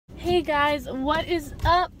Hey guys, what is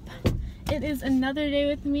up? It is another day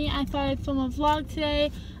with me. I thought I'd film a vlog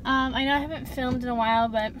today. I know I haven't filmed in a while,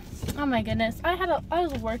 but oh my goodness, I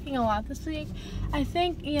was working a lot this week. I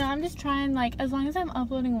think, I'm just trying, like, as long as I'm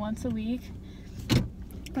uploading once a week,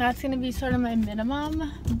 that's gonna be sort of my minimum.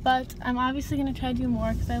 But I'm obviously gonna try to do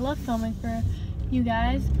more because I love filming for you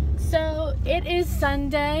guys. So it is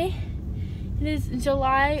Sunday. It is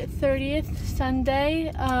July 30th, Sunday,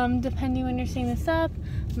 depending when you're seeing this up.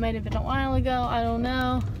 It might have been a while ago, I don't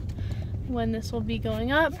know when this will be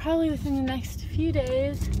going up, probably within the next few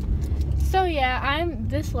days. So yeah,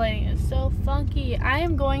 this lighting is so funky. I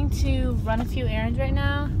am going to run a few errands right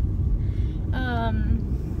now.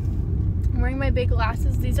 I'm wearing my big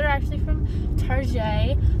glasses. These are actually from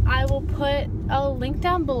Target. I'll link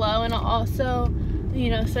down below, and I'll also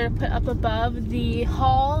sort of put up above the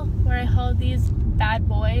haul where I hauled these bad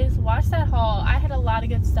boys. Watch that haul. I had a lot of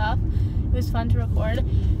good stuff. It was fun to record.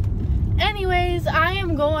 Anyways, I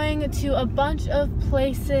am going to a bunch of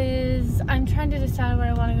places. I'm trying to decide where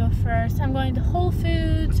I want to go first. I'm going to Whole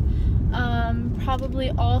Foods,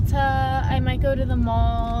 probably Ulta. I might go to the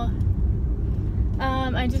mall.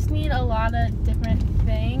 I just need a lot of different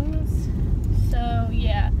things. So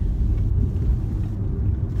yeah.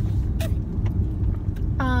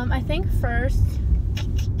 I think first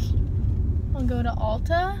I'll go to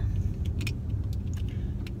Ulta.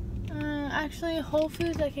 Actually, Whole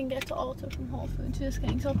Foods, I can get to Ulta from Whole Foods. Just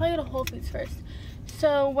kidding. So I'll probably go to Whole Foods first.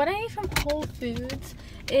 So what I need from Whole Foods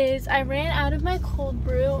is I ran out of my cold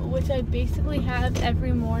brew, which I basically have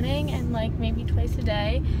every morning and like maybe twice a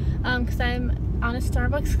day, because I'm on a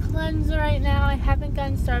Starbucks cleanse right now. I haven't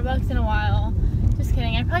gotten Starbucks in a while. Just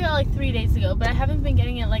kidding. I probably got like 3 days ago, but I haven't been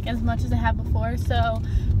getting it like as much as I have before. So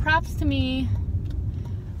props to me.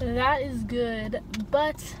 That is good.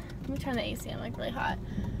 But let me turn the AC. I'm like really hot.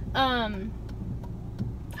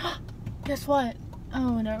 Guess what?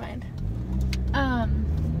 Oh, never mind.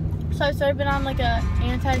 So I've sort of been on like a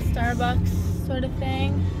anti-Starbucks sort of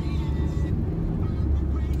thing.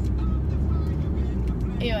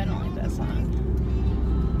 Ew, I don't like that song.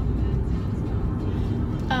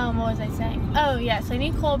 What was I saying? Oh, yes, I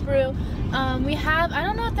need cold brew. We have, I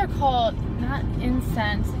don't know what they're called, not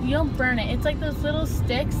incense. You don't burn it. It's like those little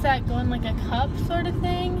sticks that go in like a cup sort of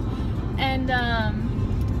thing. And,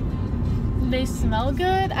 they smell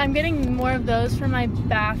good. I'm getting more of those for my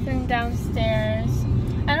bathroom downstairs.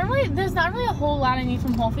 There's not really a whole lot I need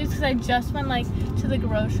from Whole Foods because I just went like to the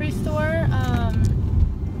grocery store.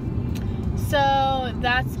 So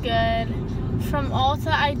that's good. From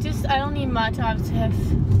Ulta, I don't need much. Obviously, I have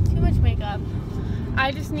too much makeup.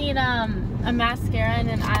 I just need a mascara and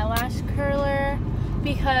an eyelash curler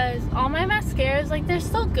because all my mascaras, like, they're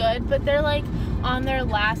still good, but they're like on their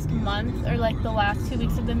last month or like the last 2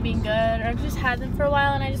 weeks of them being good, or I've just had them for a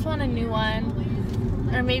while and I just want a new one,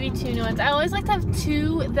 or maybe 2 new ones. I always like to have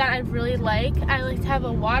 2 that I really like. I like to have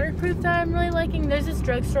a waterproof that I'm really liking. There's this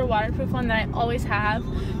drugstore waterproof one that I always have,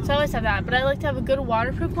 so I always have that, but I like to have a good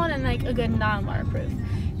waterproof one and like a good non-waterproof,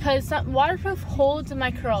 because waterproof holds my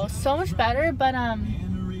curls so much better. But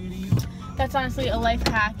that's honestly a life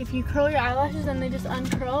hack. If you curl your eyelashes and they just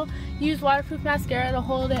uncurl, use waterproof mascara to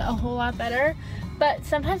hold it a whole lot better. But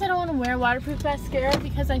sometimes I don't want to wear waterproof mascara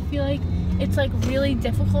because I feel like it's like really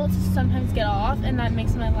difficult to sometimes get off, and that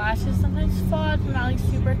makes my lashes sometimes fall if I'm not like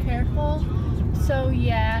super careful. So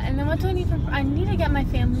yeah. And then what do I need from? I need to get my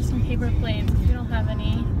family some paper plates if you don't have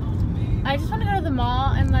any. I just want to go to the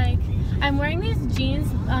mall and like, I'm wearing these jeans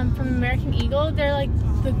from American Eagle. They're like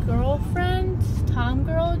the girlfriend Tom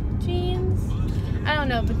girl jeans. I don't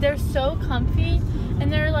know, but they're so comfy,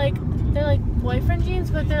 and they're like boyfriend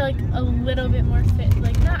jeans, but they're like a little bit more fit.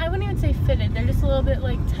 Like, I wouldn't even say fitted. They're just a little bit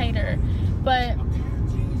like tighter, but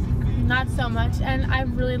not so much. And I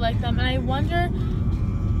really like them. And I wonder,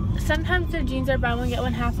 sometimes their jeans are buy one get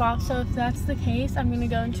one half off. So if that's the case, I'm gonna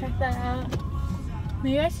go and check that out.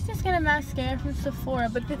 Maybe I should just get a mascara from Sephora.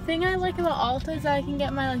 But the thing I like about Ulta is that I can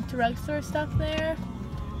get my like drugstore stuff there.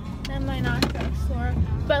 And my not drugstore.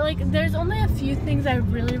 But like, there's only a few things I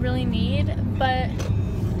really need. But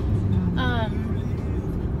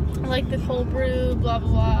like the cold brew, blah blah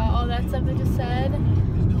blah, all that stuff I just said.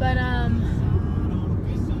 But I'm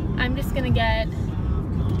just gonna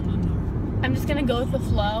go with the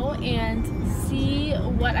flow and see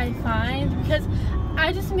what I find, because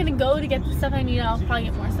I just am gonna go to get the stuff I need. I'll probably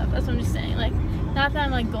get more stuff. That's what I'm just saying. Like, not that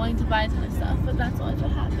I'm like going to buy a ton of stuff, but that's always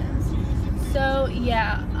what happens. So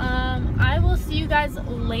yeah, I will see you guys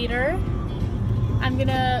later. I'm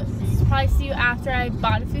gonna probably see you after I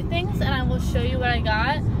bought a few things, and I will show you what I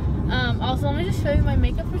got. Also, let me just show you my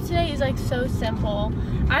makeup for today is like so simple.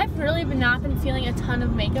 I've really not been feeling a ton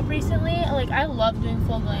of makeup recently. Like, I love doing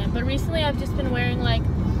full glam, but recently I've just been wearing like,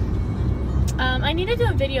 I need to do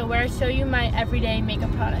a video where I show you my everyday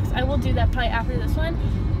makeup products. I will do that probably after this one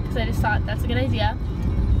because I just thought that's a good idea.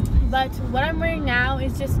 But what I'm wearing now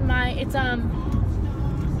is just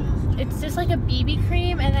it's just like a BB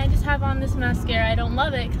cream, and I just have on this mascara. I don't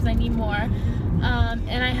love it because I need more.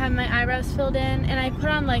 And I have my eyebrows filled in, and I put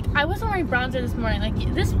on like, I wasn't wearing bronzer this morning.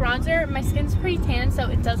 Like, this bronzer, my skin's pretty tan, so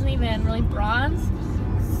it doesn't even really bronze.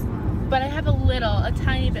 But I have a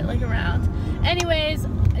tiny bit like around. Anyways,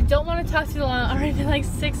 I don't want to talk too long. I've already been like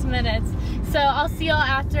 6 minutes. So I'll see y'all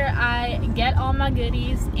after I get all my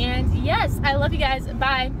goodies. And yes, I love you guys.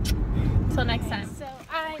 Bye. Till next time. So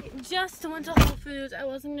I just went to Whole Foods. I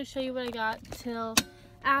wasn't going to show you what I got till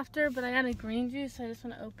after, but I got a green juice, so I just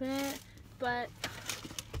want to open it. But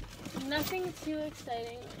nothing too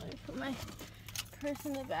exciting. Let me put my purse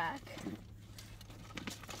in the back.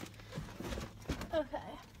 Okay.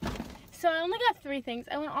 So I only got 3 things.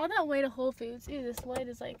 I went all that way to Whole Foods. Ew, this light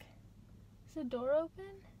is like, is the door open?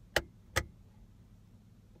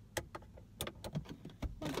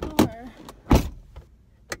 What door?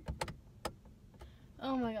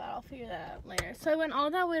 Oh my god, I'll figure that out later. So I went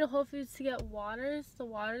all that way to Whole Foods to get waters, the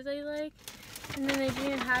waters I like, and then they didn't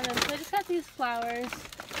even have them. So I just got these flowers.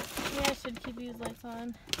 Maybe I should keep these lights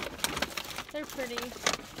on. They're pretty.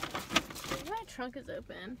 Maybe my trunk is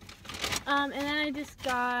open. And then I just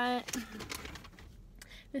got,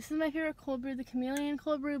 this is my favorite cold brew, the chameleon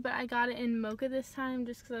cold brew, but I got it in mocha this time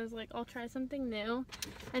just because I was like, I'll try something new.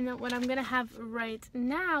 And then what I'm going to have right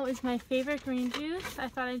now is my favorite green juice. I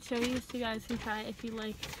thought I'd show you so you guys can try it if you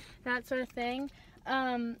like that sort of thing.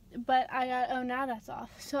 But I got, oh, now that's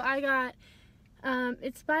off. So I got,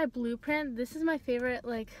 it's by Blueprint. This is my favorite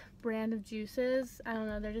like brand of juices. I don't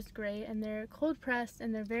know, they're just great, and they're cold pressed,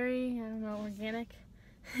 and they're very, I don't know, organic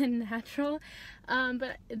and natural.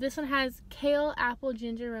 But this one has kale, apple,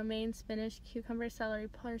 ginger, romaine, spinach, cucumber, celery,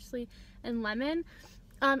 parsley, and lemon.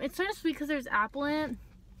 It's sort of sweet because there's apple in it.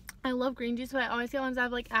 I love green juice, but I always get ones that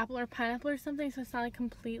have like apple or pineapple or something, so it's not like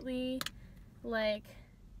completely like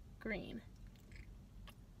green.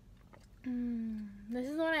 This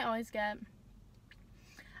is the one I always get.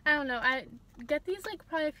 I don't know, I get these like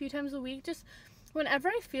probably a few times a week, just whenever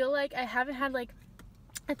I feel like I haven't had like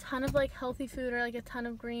a ton of like healthy food or like a ton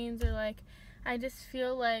of greens, or like I just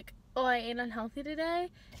feel like, oh, I ate unhealthy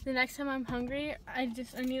today. The next time I'm hungry, I need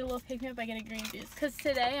a little pick-me-up. I get a green juice. Because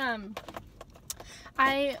today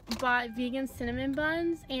I bought vegan cinnamon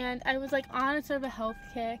buns, and I was like on a sort of a health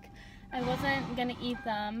kick. I wasn't gonna eat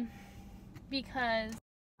them because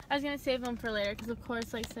I was gonna save them for later, because of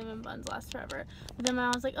course like cinnamon buns last forever. But then my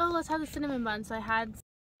mom was like, oh, let's have the cinnamon buns. So I had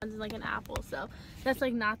and like an apple, so that's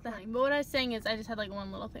like not the thing. But what I was saying is I just had like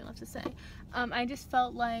one little thing left to say. I just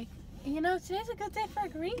felt like, you know, today's a good day for a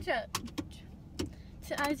green juice.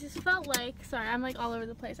 I just felt like, sorry, I'm like all over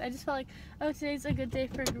the place. I just felt like, oh, today's a good day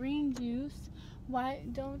for green juice. Why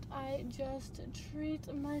don't I just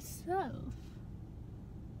treat myself?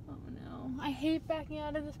 Oh no, I hate backing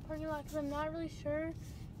out of this parking lot because I'm not really sure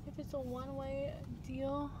if it's a one-way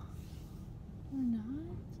deal or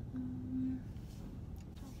not.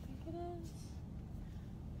 It is.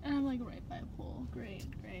 And I'm like right by a pool. Great,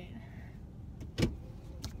 great.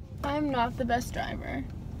 I'm not the best driver.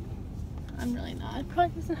 I'm really not. It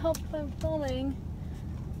probably doesn't help if I'm filming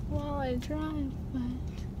while I drive, but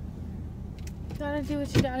gotta do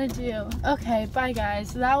what you gotta do. Okay, bye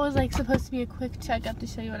guys. So that was like supposed to be a quick checkup to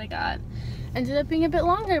show you what I got. Ended up being a bit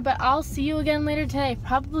longer, but I'll see you again later today.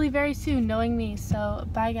 Probably very soon, knowing me. So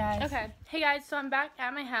bye guys. Okay. Hey guys, so I'm back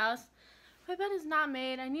at my house. My bed is not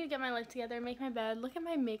made. I need to get my life together, make my bed. Look at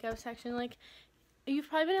my makeup section. Like, you've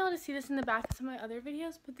probably been able to see this in the back of some of my other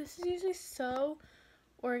videos, but this is usually so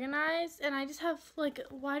organized. And I just have, like, tell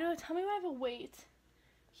me why I have a weight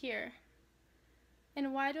here.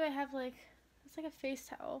 And why do I have, like, it's like a face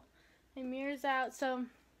towel. My mirror's out, so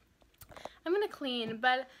I'm going to clean.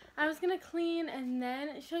 But I was going to clean and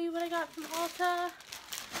then show you what I got from Ulta.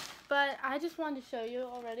 But I just wanted to show you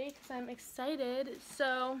already because I'm excited.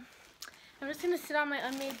 So I'm just going to sit on my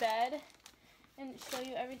unmade bed and show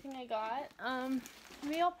you everything I got.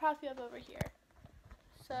 Maybe I'll prop you up over here.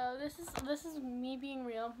 So this is me being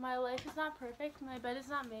real. My life is not perfect. My bed is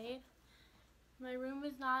not made. My room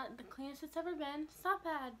is not the cleanest it's ever been. It's not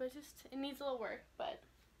bad, but it needs a little work. But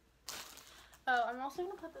oh, I'm also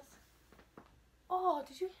going to put this. Oh,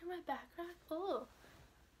 did you hear my back crack? Oh,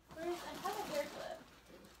 I have a hair clip.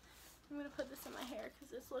 I'm going to put this in my hair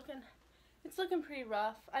because it's looking pretty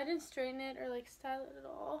rough. I didn't straighten it or like style it at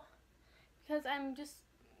all because I'm just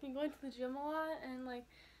been going to the gym a lot, and like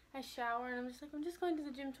I shower and I'm just going to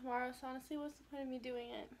the gym tomorrow, so honestly what's the point of me doing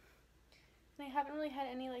it? And I haven't really had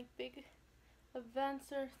any like big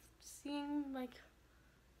events or seeing like,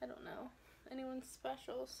 I don't know, anyone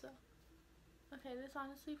special, so. Okay, this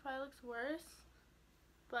honestly probably looks worse,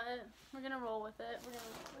 but we're gonna roll with it.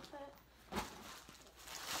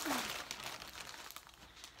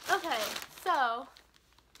 Okay, so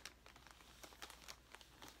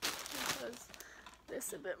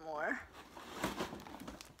this a bit more.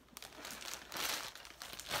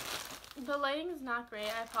 The lighting is not great.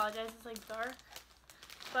 I apologize. It's like dark,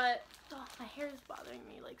 but oh, my hair is bothering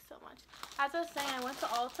me like so much. As I was saying, I went to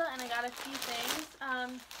Ulta and I got a few things.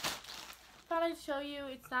 Thought I'd show you.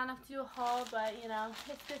 It's not enough to do a haul, but you know,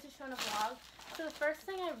 it's good to show in a vlog. So the first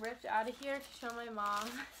thing I ripped out of here to show my mom.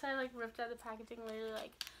 So I like ripped out the packaging literally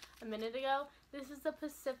like a minute ago. This is the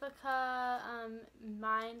Pacifica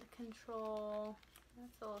Mind Control.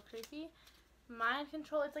 That's a little creepy. Mind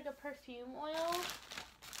Control. It's like a perfume oil.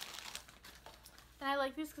 And I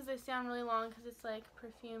like these because they stay on really long because it's like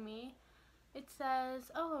perfumey. It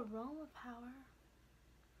says, oh, aroma power.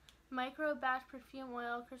 Micro batch perfume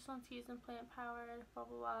oil, crystal infused and plant powered, blah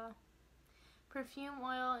blah blah. Perfume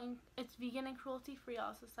oil, it's vegan and cruelty free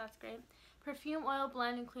also, so that's great. Perfume oil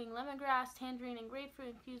blend including lemongrass, tangerine, and grapefruit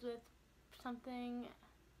infused with something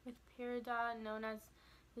with peridot known as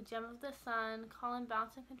the gem of the sun. Call and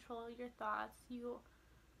balance and control your thoughts. You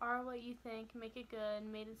are what you think. Make it good.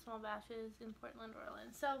 Made in small batches in Portland,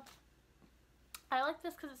 Oregon. So I like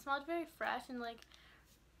this because it smells very fresh and like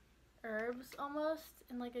herbs almost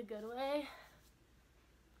in like a good way.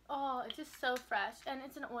 Oh, it's just so fresh, and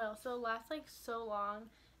it's an oil, so it lasts like so long.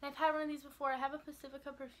 And I've had one of these before. I have a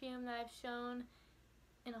Pacifica perfume that I've shown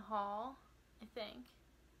in a haul, I think.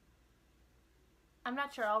 I'm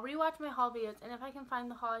not sure. I'll rewatch my haul videos, and if I can find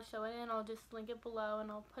the haul I show it in, I'll just link it below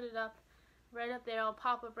and I'll put it up right up there. I'll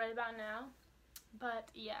pop up right about now. But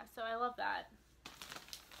yeah, so I love that.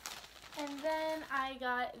 And then I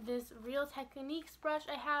got this Real Techniques brush.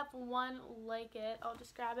 I have one like it. I'll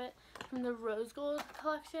just grab it from the Rose Gold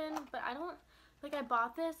collection. But I don't, like I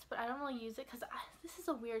bought this, but I don't really use it because this is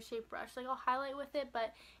a weird shaped brush. Like I'll highlight with it,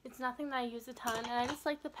 but it's nothing that I use a ton. And I just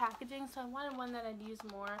like the packaging, so I wanted one that I'd use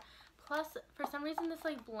more. Plus, for some reason, this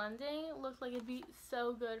like blending looked like it'd be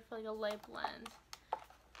so good for like a light blend.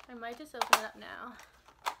 I might just open it up now.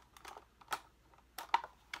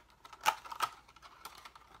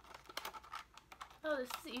 Oh, this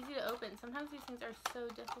is easy to open. Sometimes these things are so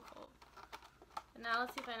difficult. And now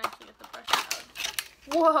let's see if I can actually get the brush out.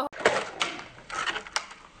 Whoa!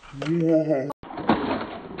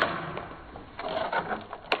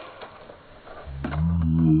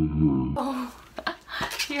 Oh,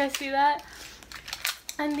 you guys see that?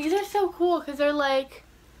 And these are so cool because they're like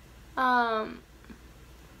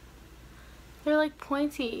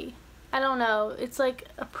pointy. I don't know. It's like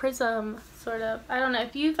a prism, sort of. I don't know.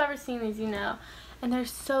 If you've ever seen these, you know. And they're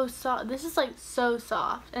so soft. This is like so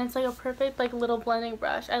soft. And it's like a perfect like little blending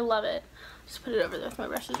brush. I love it. Just put it over there with my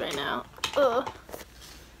brushes right now. Ugh.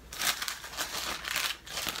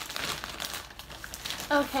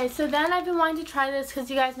 Okay, so then I've been wanting to try this because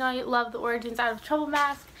you guys know I love the Origins Out of Trouble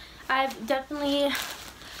mask. I've definitely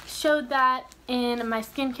showed that in my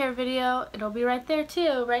skincare video. It'll be right there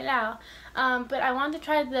too, right now. But I wanted to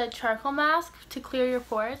try the charcoal mask to clear your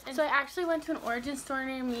pores. And so I actually went to an Origin store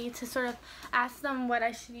near me to sort of ask them what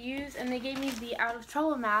I should use. And they gave me the Out of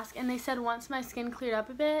Trouble mask. And they said once my skin cleared up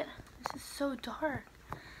a bit, this is so dark.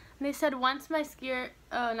 And they said once my skin,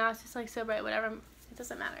 oh, now it's just like so bright, whatever, it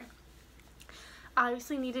doesn't matter. I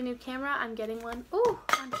obviously need a new camera. I'm getting one, ooh,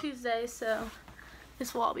 on Tuesday, so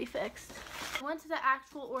this will all be fixed. I went to the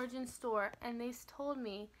actual Origin store and they told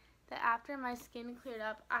me that after my skin cleared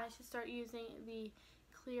up, I should start using the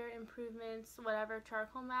Clear Improvements, whatever,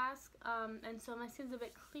 charcoal mask. And so my skin's a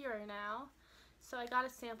bit clearer now. So I got a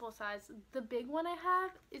sample size. The big one I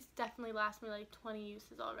have, it's definitely lasts me like 20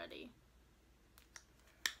 uses already.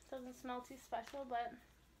 Doesn't smell too special, but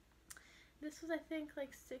this was, I think,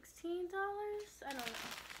 like $16. I don't know.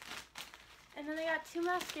 And then I got two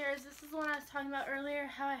mascaras. This is the one I was talking about earlier,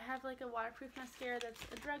 how I have like a waterproof mascara that's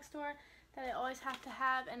a drugstore that I always have to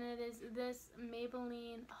have, and it is this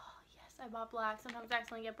Maybelline, oh yes, I bought black, sometimes I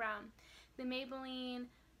accidentally get brown. The Maybelline,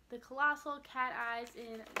 the Colossal Cat Eyes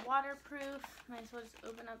in waterproof. Might as well just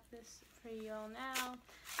open up this for you all now.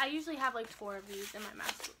 I usually have like 4 of these in my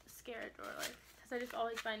mascara drawer, like, because I just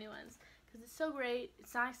always buy new ones. Because it's so great,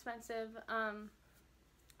 it's not expensive,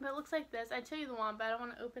 but it looks like this. I'd show you the one, but I don't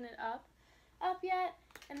want to open it up yet.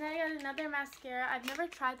 And then I got another mascara. I've never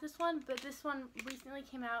tried this one, but this one recently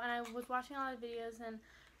came out, and I was watching a lot of videos and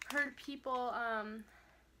heard people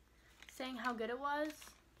saying how good it was.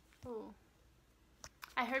 Ooh.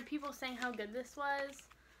 I heard people saying how good this was.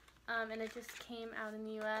 And it just came out in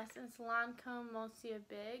the US. And it's Lancome Monsieur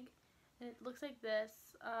Big. And it looks like this.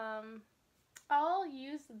 I'll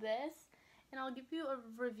use this and I'll give you a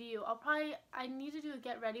review. I need to do a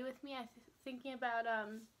get ready with me. I'm thinking about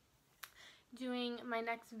doing my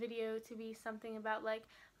next video to be something about like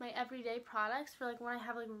my everyday products for like when I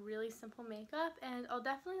have like really simple makeup, and I'll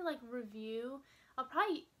definitely like review.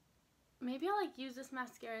 Maybe I'll like use this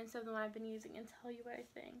mascara instead of the one I've been using and tell you what I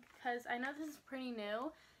think, because I know this is pretty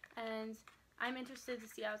new and I'm interested to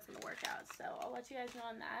see how it's going to work out, so I'll let you guys know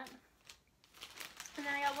on that. And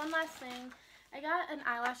then I got one last thing. I got an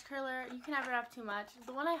eyelash curler. You can never have too much.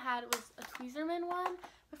 The one I had was a Tweezerman one,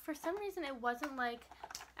 but for some reason it wasn't like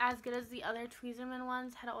as good as the other Tweezerman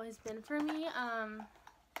ones had always been for me.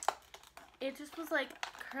 It just was like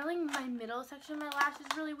curling my middle section of my lashes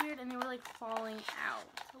really weird, and they were like falling out.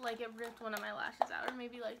 Like it ripped one of my lashes out, or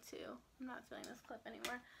maybe like two. I'm not feeling this clip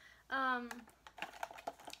anymore.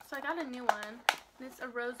 So I got a new one, and it's a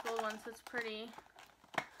rose gold one, so it's pretty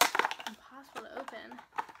impossible to open.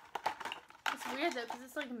 It's weird though, because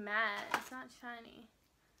it's like matte. It's not shiny.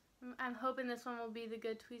 I'm hoping this one will be the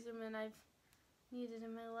good Tweezerman I've needed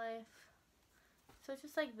in my life. So it's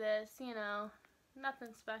just like this, you know,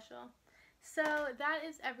 nothing special. So that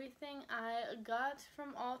is everything I got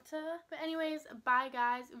from Ulta. But anyways, bye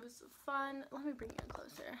guys. It was fun. Let me bring you in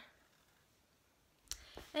closer.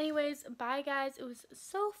 Anyways, bye guys. It was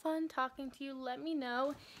so fun talking to you. Let me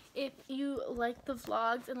know if you like the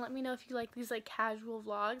vlogs, and let me know if you like these like casual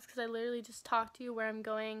vlogs, because I literally just talk to you where I'm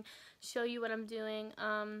going, show you what I'm doing.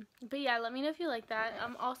 But yeah, let me know if you like that.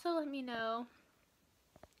 Also let me know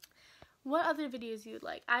what other videos you'd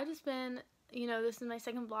like. I just been, you know, this is my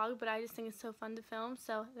second vlog, but I just think it's so fun to film,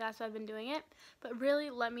 so that's why I've been doing it. But really,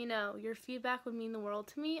 let me know. Your feedback would mean the world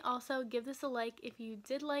to me. Also, give this a like if you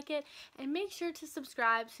did like it, and make sure to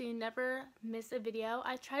subscribe so you never miss a video.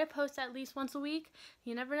 I try to post at least once a week.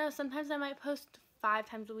 You never know. Sometimes I might post 5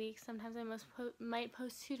 times a week. Sometimes I might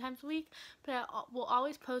post 2 times a week, but I will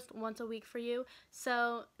always post once a week for you.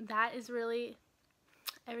 So that is really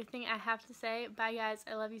everything I have to say. Bye guys.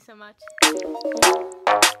 I love you so much.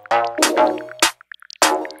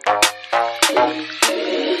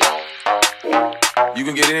 You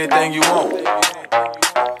can get anything you want.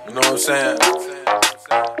 You know what I'm saying?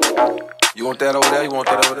 You want that over there? You want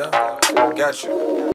that over there? Got you.